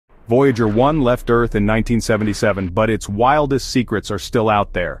Voyager 1 left Earth in 1977, but its wildest secrets are still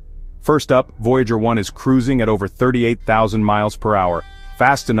out there. First up, Voyager 1 is cruising at over 38,000 miles per hour,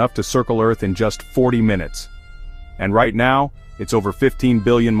 fast enough to circle Earth in just 40 minutes. And right now, it's over 15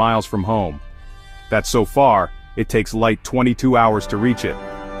 billion miles from home. That's so far, it takes light 22 hours to reach it.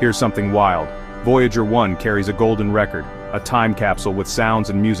 Here's something wild. Voyager 1 carries a golden record, a time capsule with sounds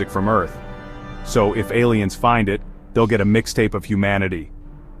and music from Earth. So if aliens find it, they'll get a mixtape of humanity.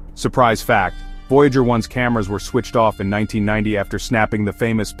 Surprise fact, Voyager 1's cameras were switched off in 1990 after snapping the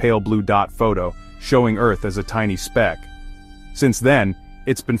famous pale blue dot photo, showing Earth as a tiny speck. Since then,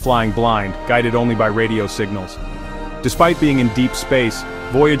 it's been flying blind, guided only by radio signals. Despite being in deep space,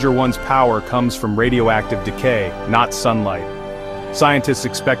 Voyager 1's power comes from radioactive decay, not sunlight. Scientists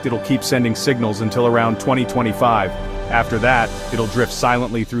expect it'll keep sending signals until around 2025. After that, it'll drift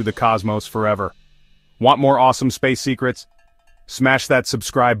silently through the cosmos forever. Want more awesome space secrets? Smash that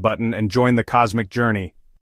subscribe button and join the cosmic journey.